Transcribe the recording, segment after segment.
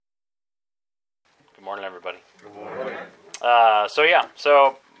Good morning, everybody. Good morning.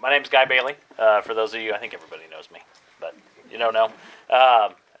 So my name's Guy Bailey. For those of you, I think everybody knows me, but you don't know.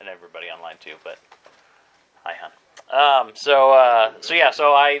 And everybody online too, but hi, hon. So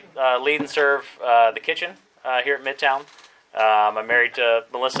I lead and serve the kitchen here at Midtown. I'm married to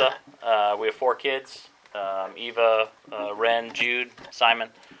Melissa. We have 4 kids, Eva, Ren, Jude, Simon.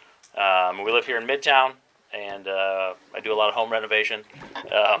 We live here in Midtown. And I do a lot of home renovation.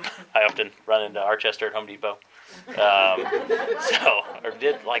 I often run into Archester at Home Depot. I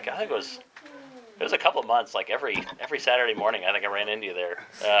think it was a couple of months, like every Saturday morning. I think I ran into you there.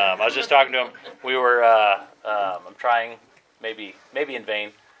 I was just talking to him. We were I'm trying, maybe in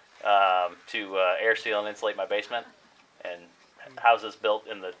vain, to air seal and insulate my basement. And houses built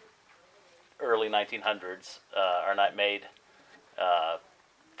in the early 1900s are not made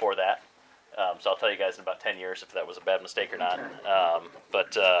for that. So I'll tell you guys in about 10 years if that was a bad mistake or not.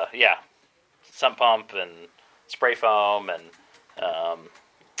 Sump pump and spray foam and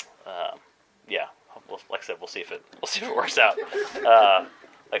like I said, we'll see if it works out. Like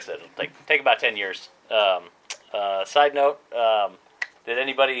I said, it'll take about 10 years. Side note, did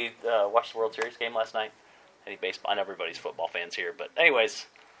anybody watch the World Series game last night? Any baseball? I know everybody's football fans here, but anyways,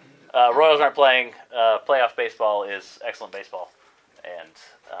 Royals aren't playing. Playoff baseball is excellent baseball, and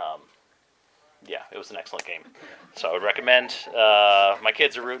it was an excellent game. So I would recommend. My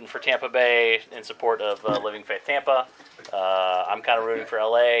kids are rooting for Tampa Bay in support of Living Faith Tampa. I'm kind of rooting for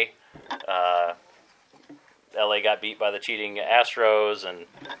LA. LA got beat by the cheating Astros, and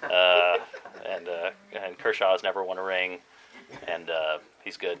Kershaw has never won a ring, and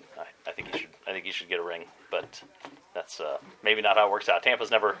he's good. I think he should get a ring, but that's maybe not how it works out.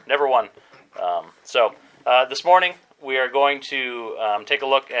 Tampa's never won. This morning we are going to take a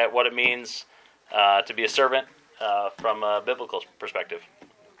look at what it means to be a servant from a biblical perspective.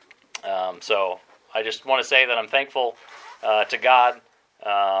 So I just want to say that I'm thankful to God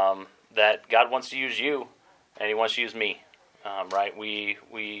that God wants to use you and He wants to use me. Right? We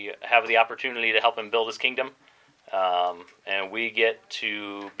have the opportunity to help Him build His kingdom, and we get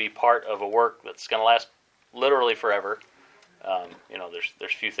to be part of a work that's going to last literally forever.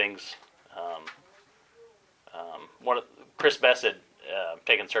 There's few things. Chris Bess had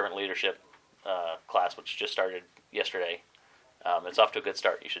taken servant leadership class, which just started yesterday. It's off to a good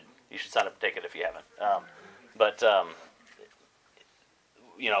start. You should sign up to take it if you haven't.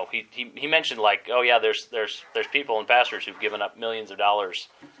 He mentioned there's people and pastors who've given up millions of dollars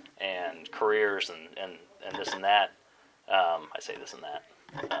and careers and this and that. I say this and that.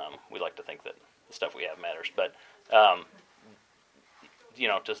 We like to think that the stuff we have matters, but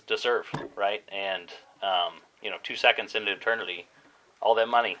to serve, right? And 2 seconds into eternity, all that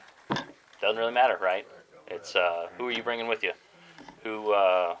money doesn't really matter, right? It's who are you bringing with you? Who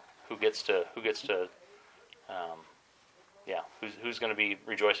gets to who's going to be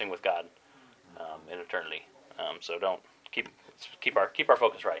rejoicing with God in eternity? So don't keep our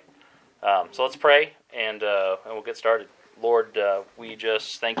focus right. So let's pray and we'll get started. Lord, we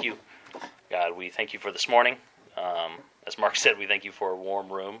just thank you, God. We thank you for this morning. As Mark said, we thank you for a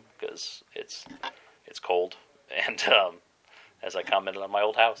warm room because it's cold, and as I commented on my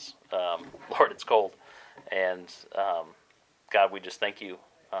old house, Lord, it's cold, and God, we just thank you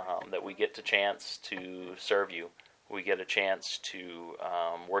that we get the chance to serve you. We get a chance to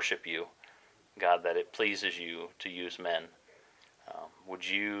worship you, God, that it pleases you to use men. Would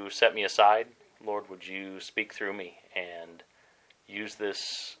you set me aside, Lord? Would you speak through me and use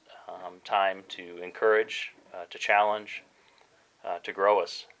this time to encourage, to challenge, to grow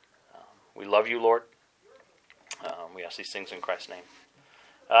us? We love you, Lord. We ask these things in Christ's name.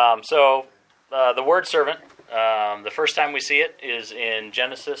 The word servant, the first time we see it is in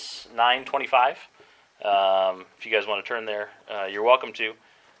Genesis 9:25. If you guys want to turn there, you're welcome to.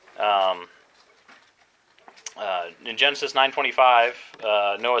 In Genesis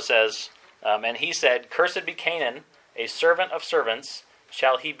 9:25, Noah says, and he said, "Cursed be Canaan, a servant of servants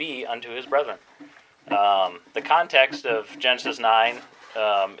shall he be unto his brethren." The context of Genesis 9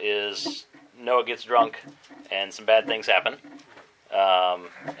 is Noah gets drunk and some bad things happen,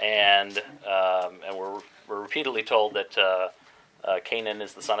 and we're repeatedly told that Canaan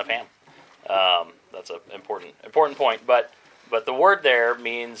is the son of Ham. That's an important point, but the word there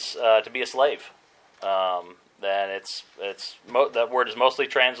means to be a slave. Then that word is mostly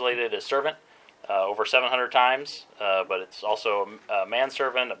translated as servant over 700 times, but it's also a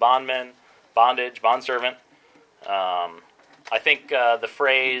manservant, a bondman, bondage, bondservant. I think the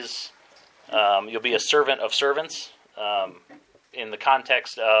phrase "you'll be a servant of servants" in the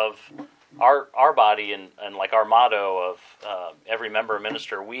context of our body and like our motto of every member of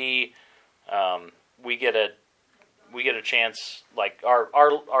minister, we we get a chance, like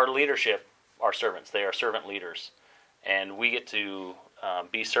our leadership, our servants, they are servant leaders, and we get to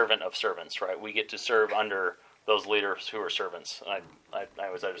be servant of servants, right? We get to serve under those leaders who are servants. And I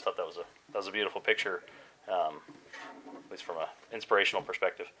just thought that was a beautiful picture, at least from an inspirational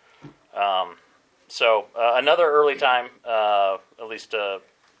perspective. So another early time, at least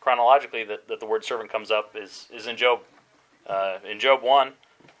chronologically, that the word servant comes up is in Job. In Job 1,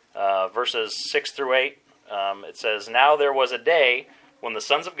 verses 6 through 8, it says, "Now there was a day when the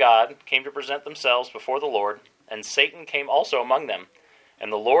sons of God came to present themselves before the Lord, and Satan came also among them.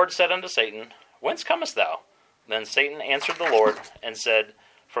 And the Lord said unto Satan, Whence comest thou? Then Satan answered the Lord, and said,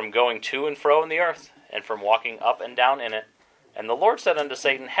 From going to and fro in the earth, and from walking up and down in it. And the Lord said unto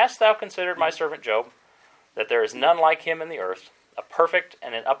Satan, Hast thou considered my servant Job, that there is none like him in the earth, a perfect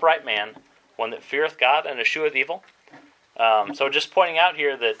and an upright man, one that feareth God and escheweth evil?" So just pointing out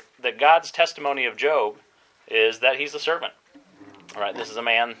here that God's testimony of Job is that he's a servant. All right, this is a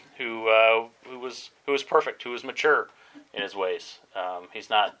man who was perfect, who was mature in his ways. He's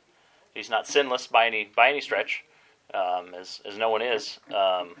not sinless by any stretch, as no one is.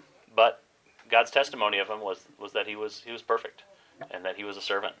 But God's testimony of him was that he was perfect, and that he was a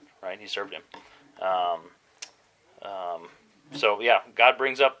servant. Right, he served him. So yeah, God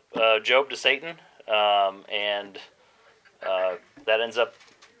brings up Job to Satan, and that ends up,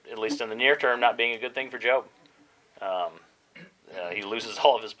 at least in the near term, not being a good thing for Job. He loses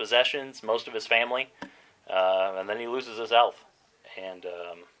all of his possessions, most of his family, and then he loses his health. And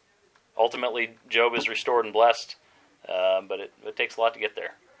ultimately, Job is restored and blessed, but it takes a lot to get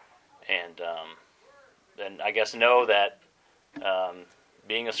there. And I guess know that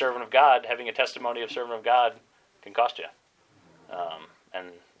being a servant of God, having a testimony of servant of God, can cost you,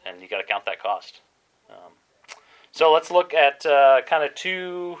 and you got to count that cost. So let's look at kind of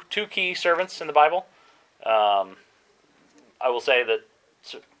two key servants in the Bible. I will say that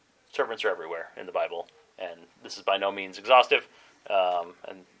servants are everywhere in the Bible, and this is by no means exhaustive. So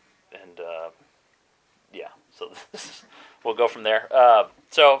we'll go from there.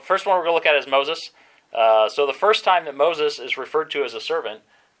 So first one we're going to look at is Moses. So the first time that Moses is referred to as a servant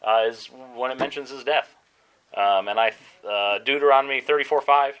is when it mentions his death. Deuteronomy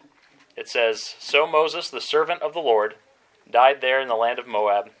 34:5, it says, "So Moses, the servant of the Lord, died there in the land of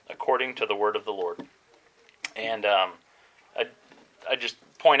Moab, according to the word of the Lord." And I just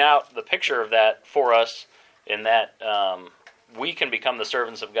point out the picture of that for us, in that we can become the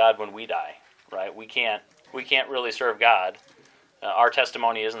servants of God when we die. Right? We can't really serve God. Our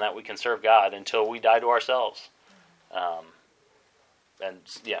testimony isn't that we can serve God until we die to ourselves.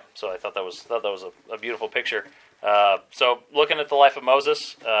 So I thought that was a beautiful picture. So looking at the life of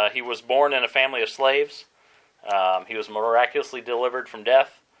Moses, he was born in a family of slaves. He was miraculously delivered from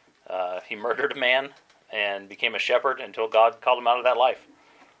death. He murdered a man and became a shepherd until God called him out of that life.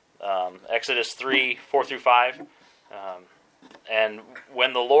 Exodus 3:4 through 5. And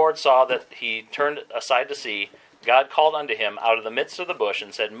when the Lord saw that he turned aside to see, God called unto him out of the midst of the bush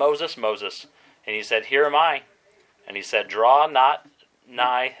and said, "Moses, Moses." And he said, "Here am I." And he said, "Draw not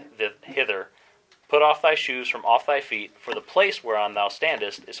nigh hither. Put off thy shoes from off thy feet, for the place whereon thou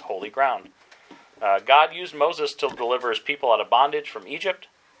standest is holy ground." God used Moses to deliver his people out of bondage from Egypt.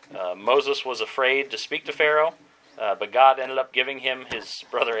 Moses was afraid to speak to Pharaoh, but God ended up giving him his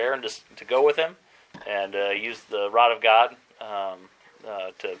brother Aaron to go with him, and used the rod of God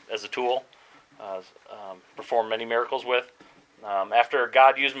as a tool, perform many miracles with. After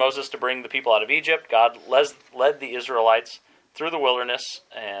God used Moses to bring the people out of Egypt, God led the Israelites through the wilderness,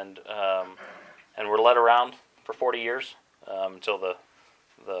 and were led around for 40 years until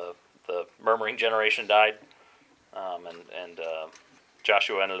the murmuring generation died, and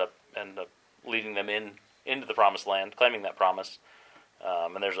Joshua ended up leading them into the promised land, claiming that promise.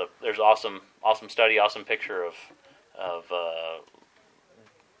 And there's awesome study, awesome picture of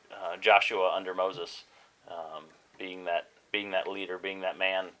Joshua under Moses, being that leader, being that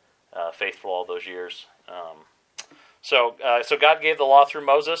man, faithful all those years. So God gave the law through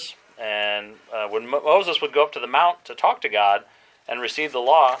Moses, and when Moses would go up to the mount to talk to God and receive the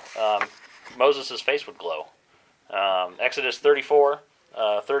law, Moses' face would glow. Exodus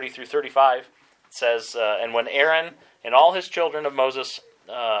 34:30 through 35 says, "And when Aaron and all his children of Moses,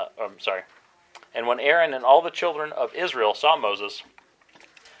 and when Aaron and all the children of Israel saw Moses,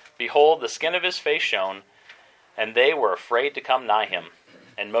 behold, the skin of his face shone, and they were afraid to come nigh him.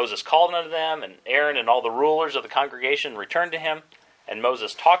 And Moses called unto them, and Aaron and all the rulers of the congregation returned to him, and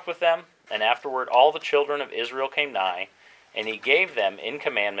Moses talked with them, and afterward all the children of Israel came nigh, and he gave them in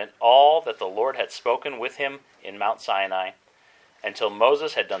commandment all that the Lord had spoken with him in Mount Sinai. Until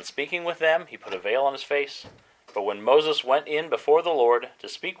Moses had done speaking with them, he put a veil on his face. But when Moses went in before the Lord to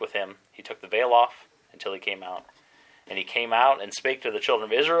speak with him, he took the veil off until he came out. And he came out and spake to the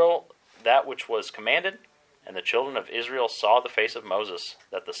children of Israel that which was commanded. And the children of Israel saw the face of Moses,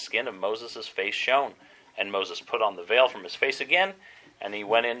 that the skin of Moses' face shone. And Moses put on the veil from his face again, and he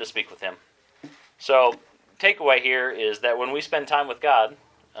went in to speak with him. So, takeaway here is that when we spend time with God,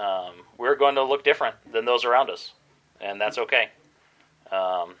 we're going to look different than those around us. And that's okay.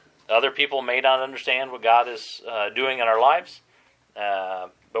 Other people may not understand what God is doing in our lives,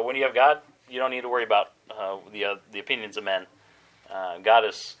 but when you have God, you don't need to worry about the opinions of men. God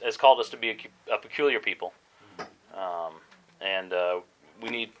has called us to be a peculiar people, and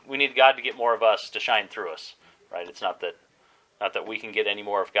we need God to get more of us to shine through us. Right? It's not that we can get any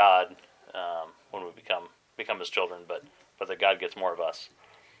more of God when we become His children, but that God gets more of us.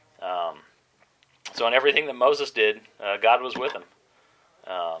 So in everything that Moses did, God was with him.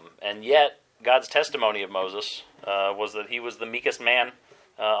 And yet, God's testimony of Moses was that he was the meekest man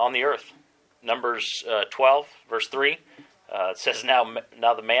on the earth. Numbers 12, verse 3, it says, Now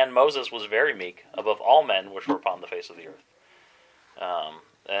the man Moses was very meek, above all men which were upon the face of the earth.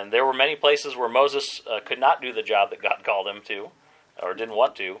 And there were many places where Moses could not do the job that God called him to, or didn't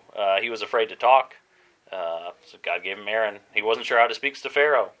want to. He was afraid to talk. So God gave him Aaron. He wasn't sure how to speak to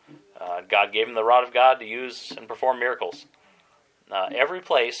Pharaoh. God gave him the rod of God to use and perform miracles. Every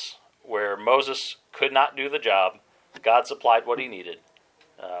place where Moses could not do the job, God supplied what he needed.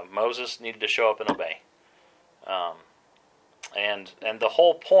 Moses needed to show up and obey. And the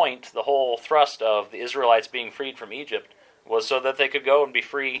whole point, the whole thrust of the Israelites being freed from Egypt was so that they could go and be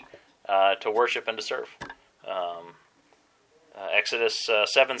free to worship and to serve. Exodus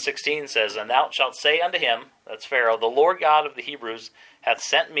 7:16 says, And thou shalt say unto him, that's Pharaoh, The Lord God of the Hebrews hath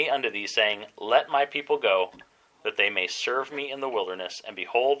sent me unto thee, saying, Let my people go, that they may serve me in the wilderness. And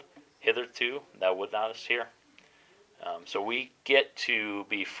behold, hitherto thou would not hear. So we get to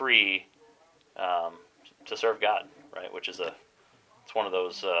be free to serve God, right? Which is it's one of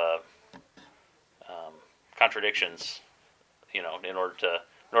those contradictions. You know, in order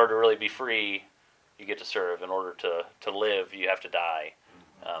to really be free, you get to serve. In order to live, you have to die.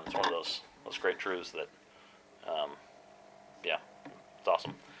 It's one of those great truths that, it's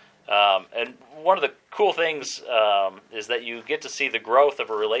awesome. And one of the cool things is that you get to see the growth of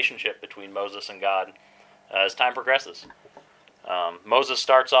a relationship between Moses and God as time progresses. Moses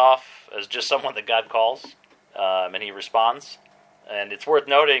starts off as just someone that God calls, and he responds. And it's worth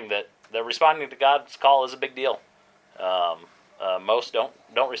noting that responding to God's call is a big deal. Most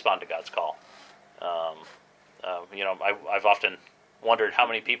don't respond to God's call. I've often wondered how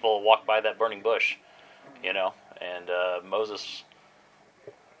many people walk by that burning bush, and Moses,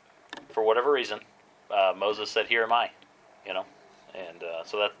 for whatever reason, Moses said, "Here am I," and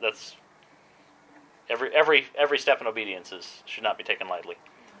so that's every step in obedience should not be taken lightly.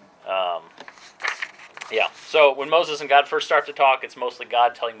 So when Moses and God first start to talk, it's mostly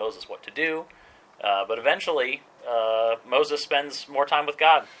God telling Moses what to do, but eventually Moses spends more time with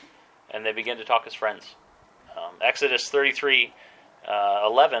God, and they begin to talk as friends. Exodus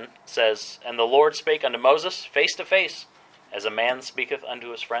 33:11 says, And the Lord spake unto Moses face to face, as a man speaketh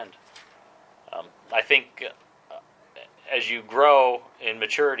unto his friend. I think as you grow in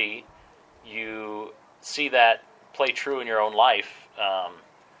maturity, you see that play true in your own life.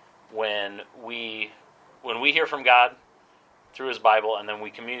 When we hear from God through His Bible, and then we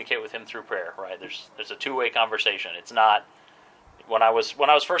communicate with Him through prayer. Right? There's a two-way conversation. It's not when I was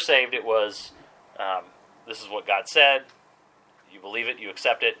first saved. It was this is what God said. You believe it. You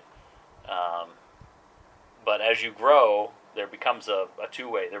accept it. But as you grow, there becomes a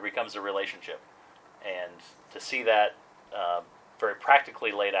two-way. There becomes a relationship, and to see that very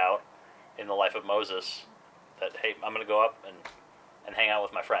practically laid out in the life of Moses, that hey, I'm going to go up and hang out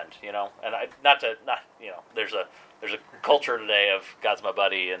with my friend, and there's a culture today of God's my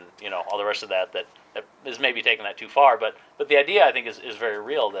buddy and all the rest of that is maybe taking that too far, but the idea I think is very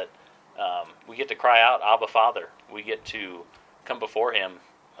real that we get to cry out, Abba, Father. We get to come before Him.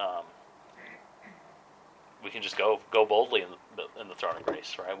 We can just go boldly in the throne of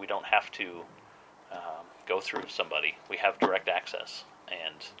grace, right? We don't have to go through somebody. We have direct access,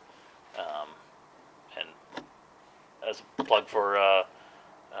 and as a plug for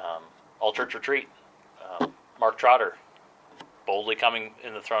All Church Retreat, Mark Trotter, boldly coming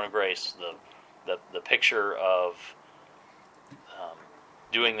in the throne of grace. The picture of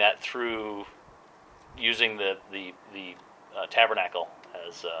doing that through using the tabernacle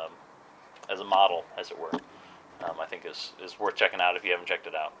as a model, as it were, I think is worth checking out if you haven't checked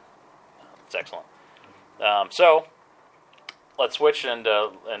it out. It's excellent. So let's switch and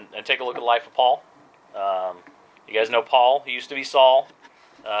take a look at the life of Paul. You guys know Paul. He used to be Saul,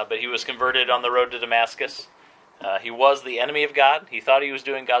 but he was converted on the road to Damascus. He was the enemy of God. He thought he was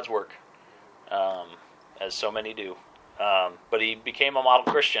doing God's work, as so many do. But he became a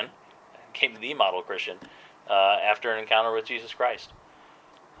model Christian, became the model Christian, after an encounter with Jesus Christ.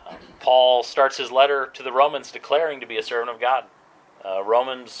 Paul starts his letter to the Romans declaring to be a servant of God.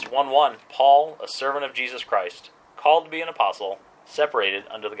 Romans 1:1, Paul, a servant of Jesus Christ, called to be an apostle, separated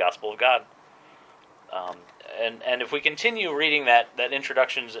unto the gospel of God. And if we continue reading that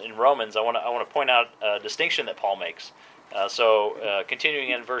introduction in Romans, I want to point out a distinction that Paul makes. Continuing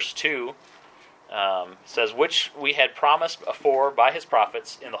in verse 2, says, which we had promised afore by his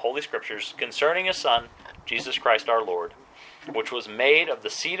prophets in the Holy Scriptures concerning his Son, Jesus Christ our Lord, which was made of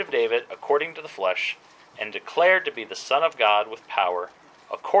the seed of David according to the flesh, and declared to be the Son of God with power,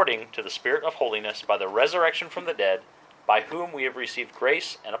 according to the Spirit of holiness, by the resurrection from the dead, by whom we have received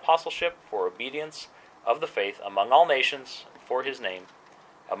grace and apostleship for obedience of the faith among all nations for his name,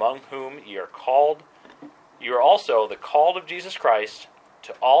 among whom ye are called. You are also the called of Jesus Christ,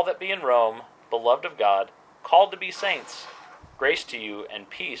 to all that be in Rome, beloved of God, called to be saints. Grace to you and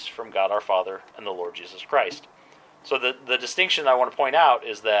peace from God our Father and the Lord Jesus Christ. So the distinction I want to point out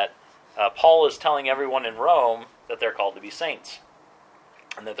is that Paul is telling everyone in Rome that they're called to be saints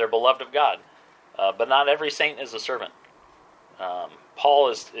and that they're beloved of God. But not every saint is a servant.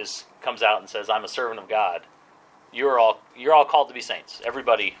 Paul comes out and says, I'm a servant of God. You're all called to be saints.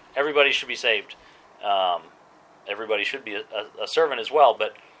 Everybody should be saved. Everybody should be a servant as well,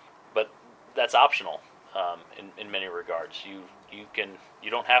 but that's optional in many regards. You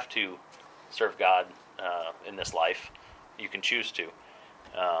don't have to serve God in this life. You can choose to.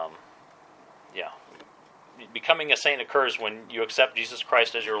 Becoming a saint occurs when you accept Jesus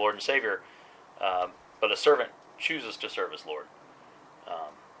Christ as your Lord and Savior, but a servant chooses to serve his Lord.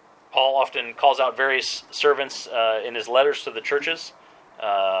 Paul often calls out various servants in his letters to the churches,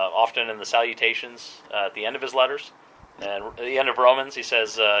 often in the salutations at the end of his letters. And at the end of Romans, he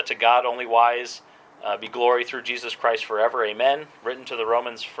says, to God only wise be glory through Jesus Christ forever. Amen. Written to the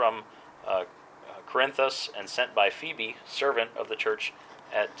Romans from Corinthus and sent by Phoebe, servant of the church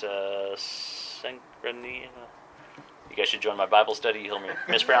at Synchronia. You guys should join my Bible study. You'll hear me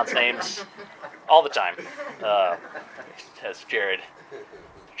mispronounce names all the time. As Jared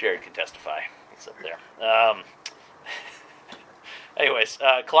can testify. He's up there. Anyways,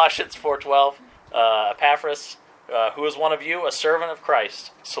 Colossians 4:12, Epaphras, who is one of you, a servant of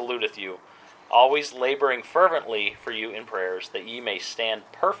Christ, saluteth you, always laboring fervently for you in prayers, that ye may stand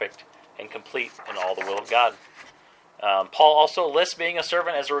perfect and complete in all the will of God. Paul also lists being a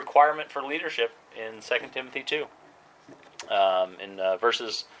servant as a requirement for leadership in 2 Timothy 2, in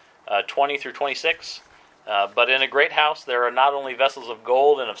verses 20 through 26. But in a great house there are not only vessels of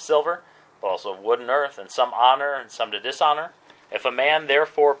gold and of silver, but also of wood and earth, and some honor and some to dishonor. If a man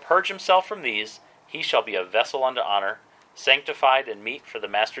therefore purge himself from these, he shall be a vessel unto honor, sanctified and meet for the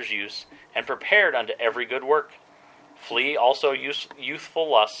master's use, and prepared unto every good work. Flee also youthful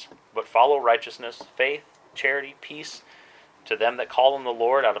lusts, but follow righteousness, faith, charity, peace, to them that call on the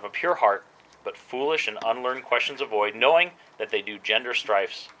Lord out of a pure heart, but foolish and unlearned questions avoid, knowing that they do gender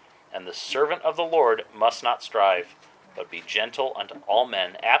strifes. And the servant of the Lord must not strive, but be gentle unto all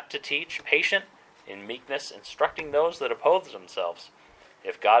men, apt to teach, patient, in meekness, instructing those that oppose themselves.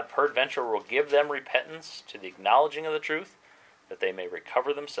 If God peradventure will give them repentance to the acknowledging of the truth, that they may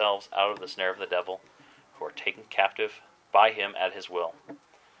recover themselves out of the snare of the devil, who are taken captive by him at his will.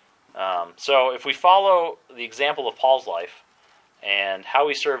 So if we follow the example of Paul's life and how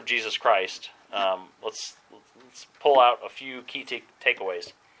he served Jesus Christ, let's pull out a few key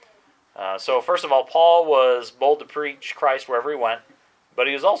takeaways. So first of all, Paul was bold to preach Christ wherever he went, but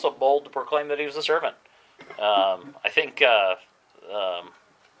he was also bold to proclaim that he was a servant. I think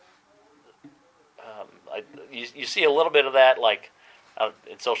you see a little bit of that, like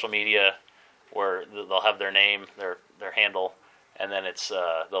in social media, where they'll have their name, their handle, and then it's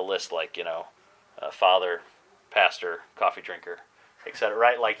they'll list like father, pastor, coffee drinker, etc.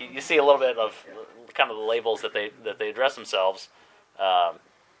 Right? Like you see a little bit of kind of the labels that they address themselves.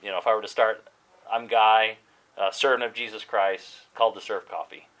 If I were to start, I'm Guy, servant of Jesus Christ, called to serve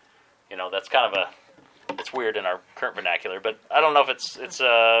coffee. That's kind of it's weird in our current vernacular, but I don't know if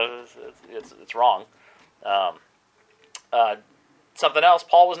it's wrong. Something else,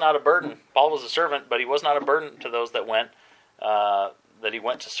 Paul was not a burden. Paul was a servant, but he was not a burden to those that he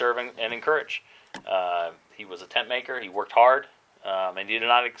went to serve and encourage. He was a tent maker. He worked hard, and he did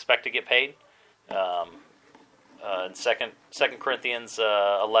not expect to get paid. In 2 Corinthians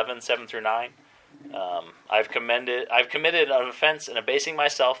 11, 7 through 9, I've committed an offense in abasing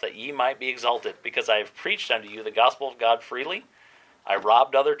myself, that ye might be exalted, because I have preached unto you the gospel of God freely. I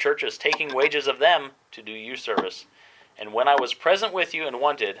robbed other churches, taking wages of them to do you service. And when I was present with you and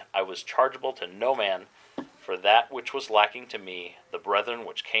wanted, I was chargeable to no man. For that which was lacking to me, the brethren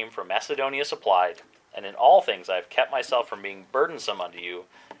which came from Macedonia supplied. And in all things I have kept myself from being burdensome unto you,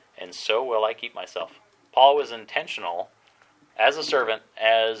 and so will I keep myself. Paul was intentional as a servant,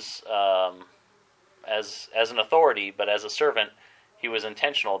 as an authority, but as a servant, he was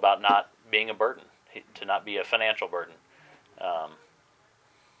intentional about not being a burden, to not be a financial burden.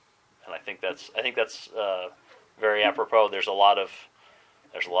 And I think that's very apropos. There's a lot of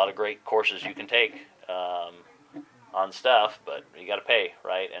great courses you can take on stuff, but you got to pay,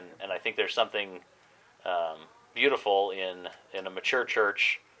 right? And I think there's something beautiful in a mature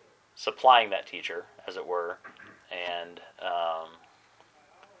church supplying that teacher, as it were, and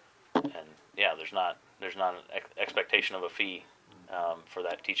yeah, there's not an expectation of a fee for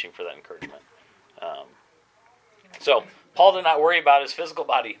that teaching, for that encouragement. So Paul did not worry about his physical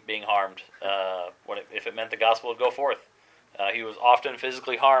body being harmed if it meant the gospel would go forth. He was often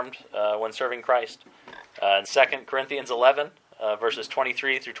physically harmed when serving Christ. In 2 Corinthians 11, verses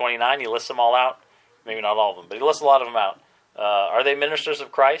 23 through 29, he lists them all out. Maybe not all of them, but he lists a lot of them out. Are they ministers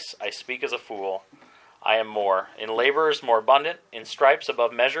of Christ? I speak as a fool. I am more. In labors more abundant, in stripes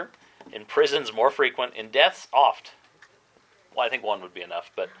above measure, in prisons more frequent, in deaths oft. Well, I think one would be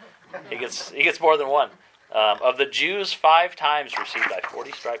enough, but he gets more than one. Of the Jews 5 times received I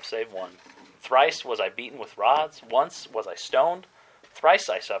 40 stripes save one. Thrice was I beaten with rods. Once was I stoned. Thrice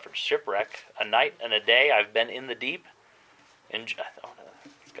I suffered shipwreck. A night and a day I've been in the deep.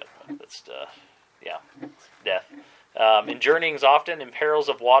 Death. In journeyings often, in perils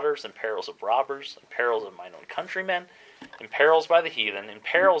of waters, in perils of robbers, in perils of mine own countrymen, in perils by the heathen, in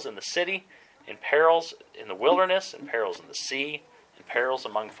perils in the city, in perils in the wilderness, in perils in the sea, in perils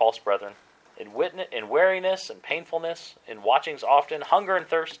among false brethren, in weariness and painfulness, in watchings often, hunger and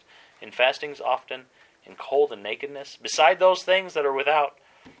thirst, in fastings often, in cold and nakedness, beside those things that are without,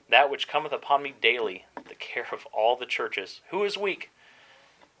 that which cometh upon me daily, the care of all the churches. Who is weak?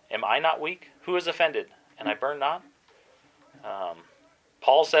 Am I not weak? Who is offended? And I burn not?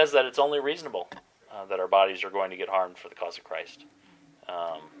 Paul says that it's only reasonable that our bodies are going to get harmed for the cause of Christ.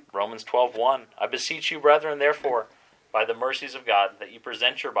 Romans 12:1, I beseech you, brethren, therefore, by the mercies of God, that you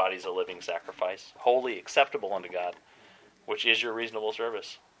present your bodies a living sacrifice, wholly acceptable unto God, which is your reasonable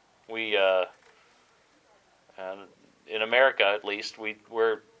service. We, in America at least,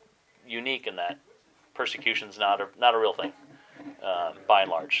 we're unique in that persecution's not a real thing, by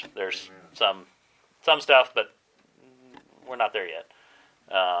and large. There's some stuff, but we're not there yet.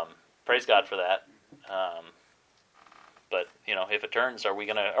 Praise God for that. But if it turns, are we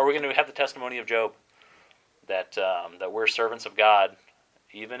gonna have the testimony of Job that we're servants of God,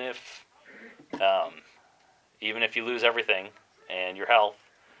 even if you lose everything and your health,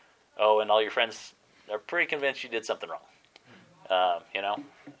 and all your friends are pretty convinced you did something wrong. Are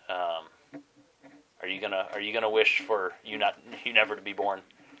you gonna wish for you never to be born?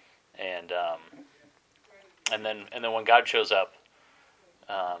 And then when God shows up,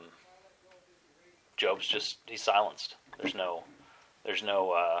 Job's he's silenced. There's no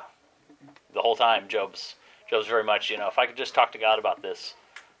the whole time Job's very much, if I could just talk to God about this,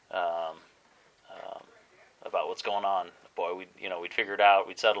 about what's going on, boy, we'd figure it out,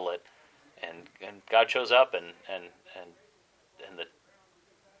 we'd settle it, and God shows up and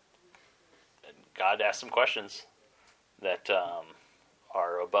God asks some questions that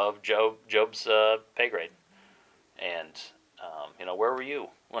are above Job's pay grade, and where were you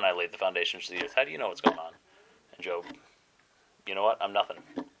when I laid the foundations of the earth? How do you know what's going on? And Job, you know what? I'm nothing.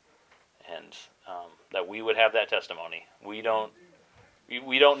 And that we would have that testimony. We don't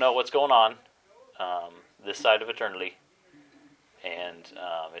know what's going on this side of eternity, and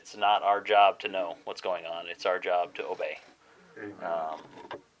it's not our job to know what's going on. It's our job to obey, and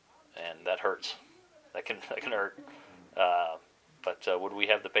that hurts. That can hurt. But would we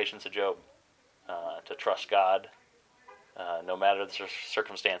have the patience of Job to trust God no matter the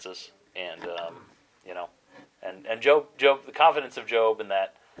circumstances, and Job, the confidence of Job in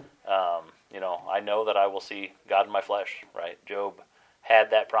that. I know that I will see God in my flesh, right? Job had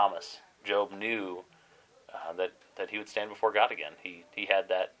that promise. Job knew that he would stand before God again. He had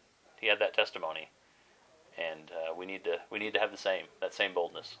that testimony, and we need to have that same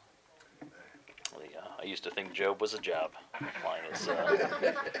boldness. I used to think Job was a job. Line is, you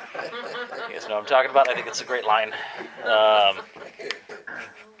guys know what I'm talking about. I think it's a great line. My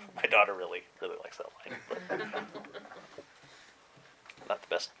daughter really likes that line, but not the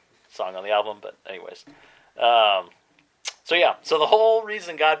best song on the album, but anyways. So the whole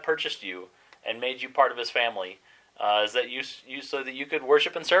reason God purchased you and made you part of His family is that you so that you could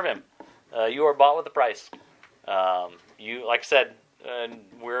worship and serve Him. You are bought with a price. You, like I said,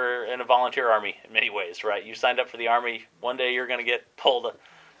 we're in a volunteer army in many ways, right? You signed up for the army. One day you're going to get pulled,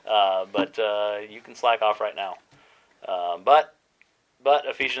 but you can slack off right now. But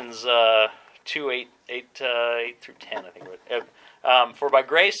Ephesians 2:8 through 10, I think. For by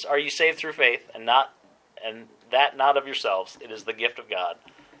grace are you saved through faith, and that not of yourselves. It is the gift of God,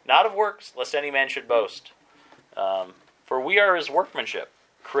 not of works, lest any man should boast. For we are His workmanship,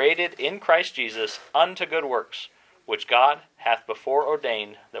 created in Christ Jesus unto good works, which God hath before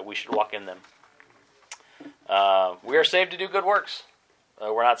ordained that we should walk in them. We are saved to do good works.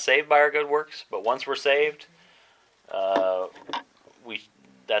 We're not saved by our good works, but once we're saved,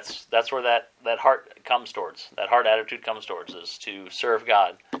 that's where that heart comes towards. That heart attitude comes towards, is to serve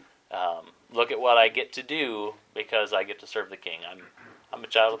God. Look at what I get to do because I get to serve the King. I'm a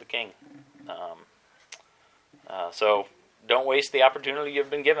child of the King. So don't waste the opportunity you've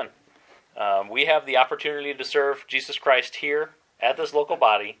been given. We have the opportunity to serve Jesus Christ here at this local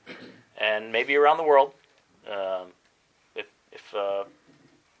body, and maybe around the world. If we're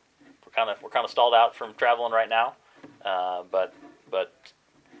kind of stalled out from traveling right now, but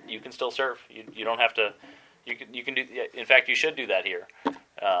you can still serve. You don't have to. You can do. In fact, you should do that here.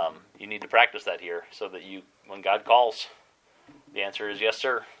 You need to practice that here, so that when God calls, the answer is yes,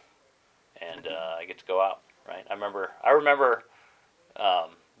 sir, and I get to go out. Right? I remember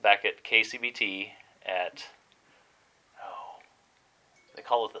back at KCBT at they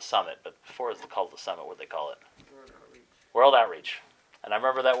call it the Summit, but before it's called the Summit, what did they call it? World Outreach. And I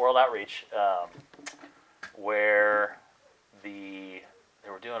remember that World Outreach where they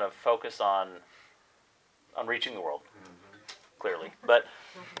were doing a focus on reaching the world, clearly. But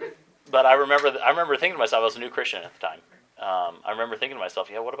I remember thinking to myself, I was a new Christian at the time. I remember thinking to myself,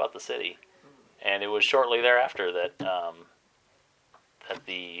 what about the city? And it was shortly thereafter that that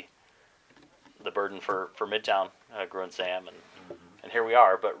the burden for Midtown grew in Sam, and here we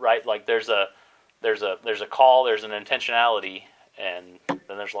are. But right, like there's a call, there's an intentionality, and then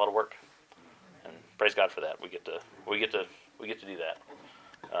there's a lot of work. And praise God for that. We get to do that.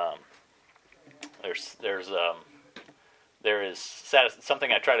 There is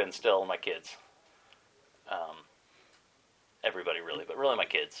something I try to instill in my kids. Everybody really, but really my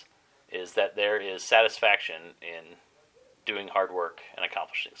kids, is that there is satisfaction in doing hard work and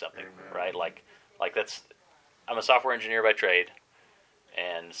accomplishing something. Amen. Right? Like that's. I'm a software engineer by trade,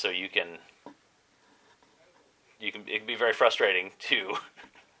 and so it can be very frustrating to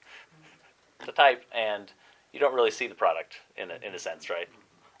type, and you don't really see the product in a sense, right?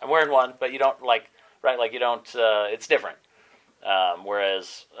 I'm wearing one, but you don't you don't. It's different.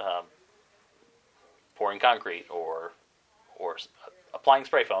 Whereas pouring concrete or applying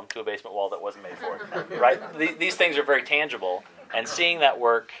spray foam to a basement wall that wasn't made for it, right? These things are very tangible, and seeing that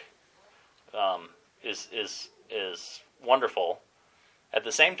work is wonderful. At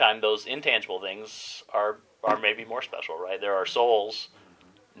the same time, those intangible things are maybe more special, right? There are souls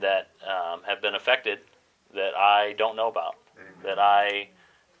that have been affected that I don't know about, that I,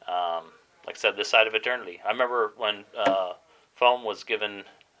 like I said, this side of eternity. I remember when Foam was given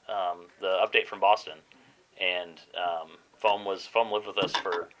the update from Boston, and Foam lived with us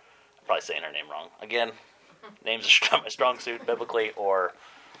for, I'm probably saying her name wrong. Again, names are my strong suit biblically or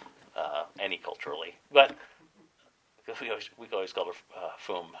any culturally, but we always called her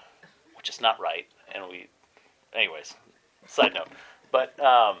Foom, which is not right, and anyways, side note. But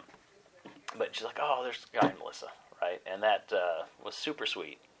she's like, oh, there's a guy in Melissa, right? And that was super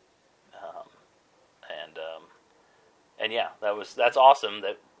sweet. And yeah, that's awesome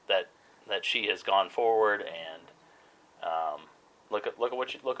that she has gone forward and look at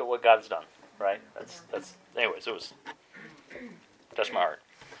what God's done, right? That's anyways, it was touched my heart.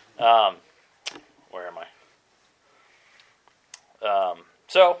 Where am I?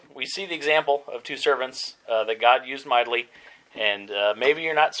 So we see the example of two servants that God used mightily, and maybe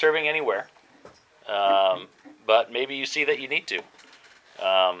you're not serving anywhere, but maybe you see that you need to.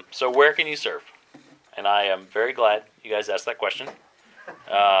 So where can you serve? And I am very glad you guys asked that question.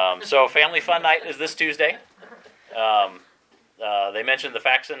 So Family Fun Night is this Tuesday. They mentioned the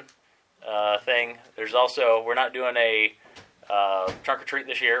Faxon thing. There's also, we're not doing a trunk or treat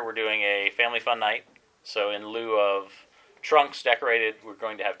this year. We're doing a Family Fun Night. So in lieu of trunks decorated, we're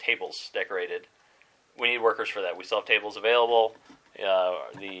going to have tables decorated. We need workers for that. We still have tables available.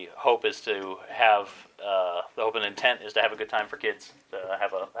 The hope is to have the hope and intent is to have a good time for kids, to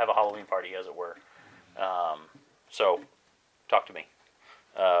have a Halloween party, as it were. So talk to me.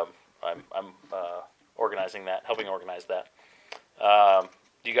 I'm organizing that, helping organize that.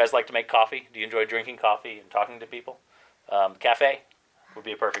 Do you guys like to make coffee? Do you enjoy drinking coffee and talking to people? Cafe would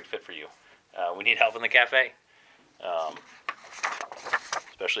be a perfect fit for you. We need help in the cafe,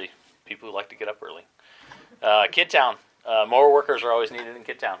 especially people who like to get up early. Kidtown. More workers are always needed in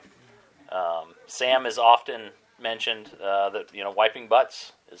Kidtown. Sam is often mentioned that wiping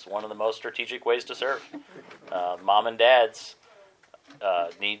butts is one of the most strategic ways to serve. Mom and dads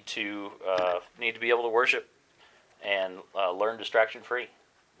need to be able to worship and learn distraction free.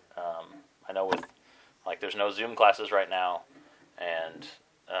 I know there's no Zoom classes right now, and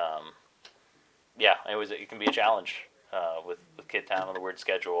it can be a challenge with Kidtown and the weird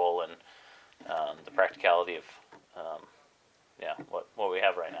schedule and the practicality of what we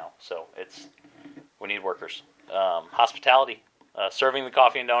have right now. So we need workers. Hospitality, serving the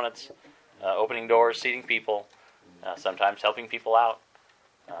coffee and donuts, opening doors, seating people, sometimes helping people out.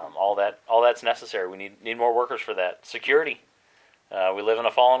 All that's necessary. We need more workers for that. Security. We live in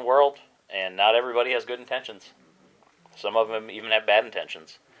a fallen world, and not everybody has good intentions. Some of them even have bad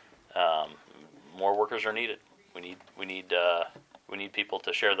intentions. More workers are needed. We need people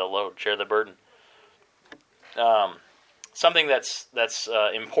to share the load, share the burden. Something that's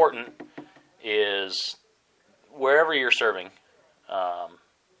important is wherever you're serving,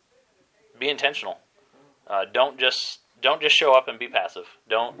 be intentional. Don't just show up and be passive.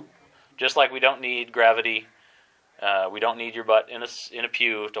 Just like we don't need gravity. We don't need your butt in a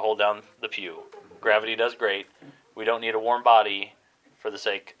pew to hold down the pew. Gravity does great. We don't need a warm body for the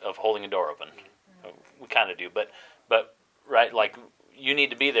sake of holding a door open. We kind of do, but right, like you need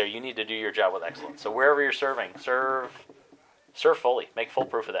to be there. You need to do your job with excellence. So wherever you're serving, serve fully. Make full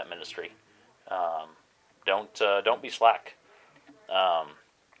proof of that ministry. Don't be slack.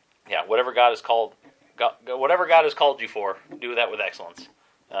 Whatever God has called you for, do that with excellence.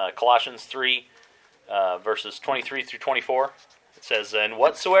 Colossians 3, verses 23 through 24, it says, "And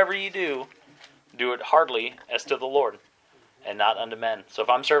whatsoever ye do, do it heartily as to the Lord, and not unto men." So if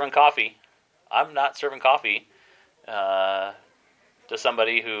I'm serving coffee, I'm not serving coffee to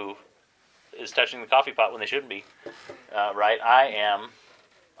somebody who is touching the coffee pot when they shouldn't be. Right?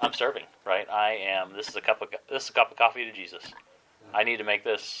 I'm serving. Right? This is a cup of coffee to Jesus. I need to make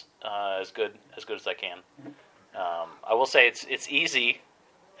this as good as I can. I will say it's easy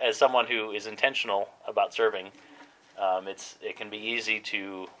as someone who is intentional about serving. It can be easy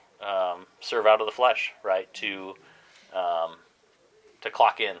to serve out of the flesh, right? To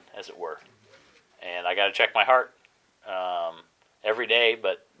clock in, as it were. And I got to check my heart every day,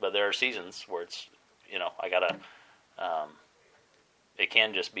 but there are seasons where it's I gotta. It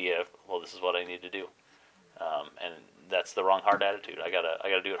can just be this is what I need to do, and that's the wrong heart attitude. I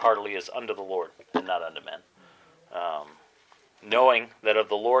gotta do it heartily as unto the Lord and not unto men. Knowing that of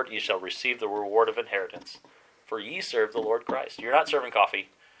the Lord ye shall receive the reward of inheritance, for ye serve the Lord Christ. You're not serving coffee.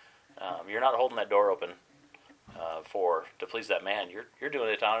 You're not holding that door open to please that man. You're doing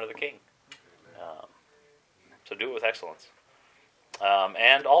it to honor the King. So do it with excellence.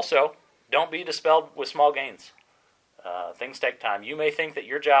 And also, don't be dispelled with small gains. Things take time. You may think that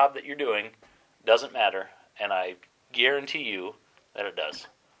your job that you're doing doesn't matter, and I guarantee you that it does.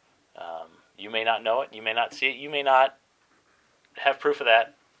 You may not know it. You may not see it. You may not have proof of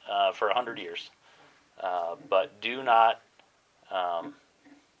that for 100 years. But do not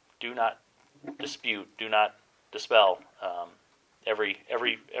dispute. Do not dispel. Every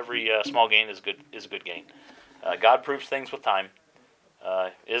small gain is a good gain. God proves things with time.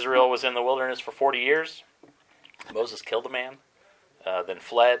 Israel was in the wilderness for 40 years. Moses killed a man, then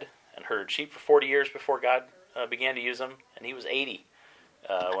fled and herded sheep for 40 years before God began to use him, and he was 80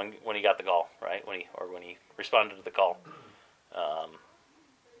 when he got the call, right? When he responded to the call.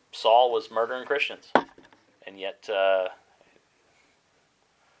 Saul was murdering Christians, and yet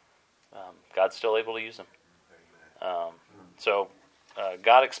God's still able to use him. So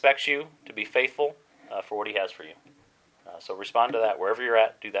God expects you to be faithful for what he has for you. So respond to that wherever you're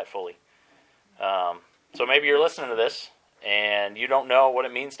at. Do that fully. So maybe you're listening to this and you don't know what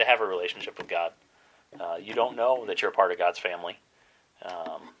it means to have a relationship with God. You don't know that you're a part of God's family.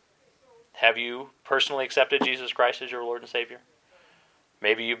 Have you personally accepted Jesus Christ as your Lord and Savior?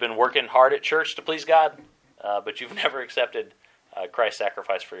 Maybe you've been working hard at church to please God, but you've never accepted Christ's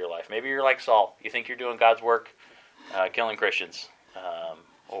sacrifice for your life. Maybe you're like Saul. You think you're doing God's work, killing Christians,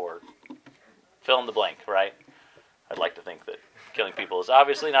 or fill in the blank, right? I'd like to think that killing people is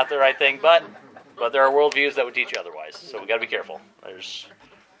obviously not the right thing, but there are worldviews that would teach you otherwise. So we got to be careful. There's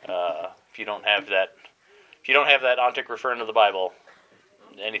if you don't have that ontic referring to the Bible,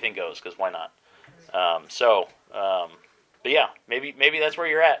 anything goes, because why not? But yeah, maybe that's where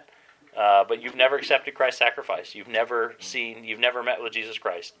you're at. but you've never accepted Christ's sacrifice. You've never met with Jesus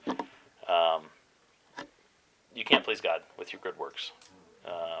Christ. You can't please God with your good works.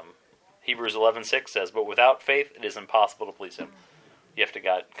 Hebrews 11:6 says, "But without faith, it is impossible to please Him." You have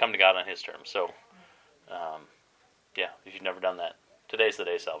to come to God on His terms. So, if you've never done that, today's the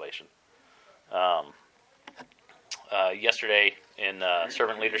day of salvation. Yesterday in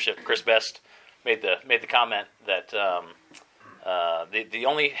servant leadership, Chris Best made the comment that the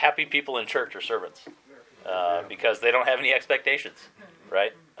only happy people in church are servants because they don't have any expectations,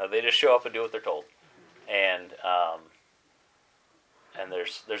 right? They just show up and do what they're told, and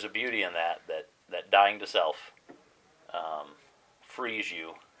there's a beauty in that dying to self frees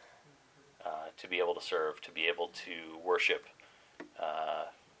you to be able to serve, to be able to worship.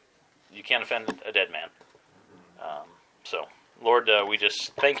 You can't offend a dead man. So, Lord, we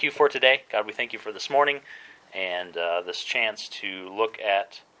just thank you for today. God, we thank you for this morning and this chance to look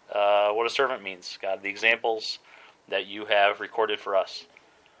at what a servant means. God, the examples that you have recorded for us.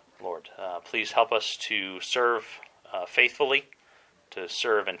 Lord, please help us to serve faithfully, to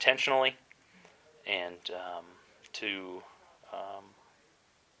serve intentionally, and to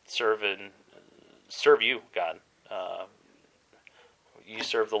serve you, God. You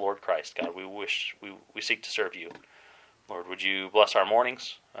serve the Lord Christ, God. We seek to serve you. Lord, would you bless our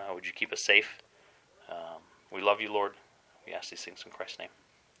mornings? Would you keep us safe? We love you, Lord. We ask these things in Christ's name.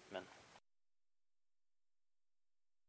 Amen.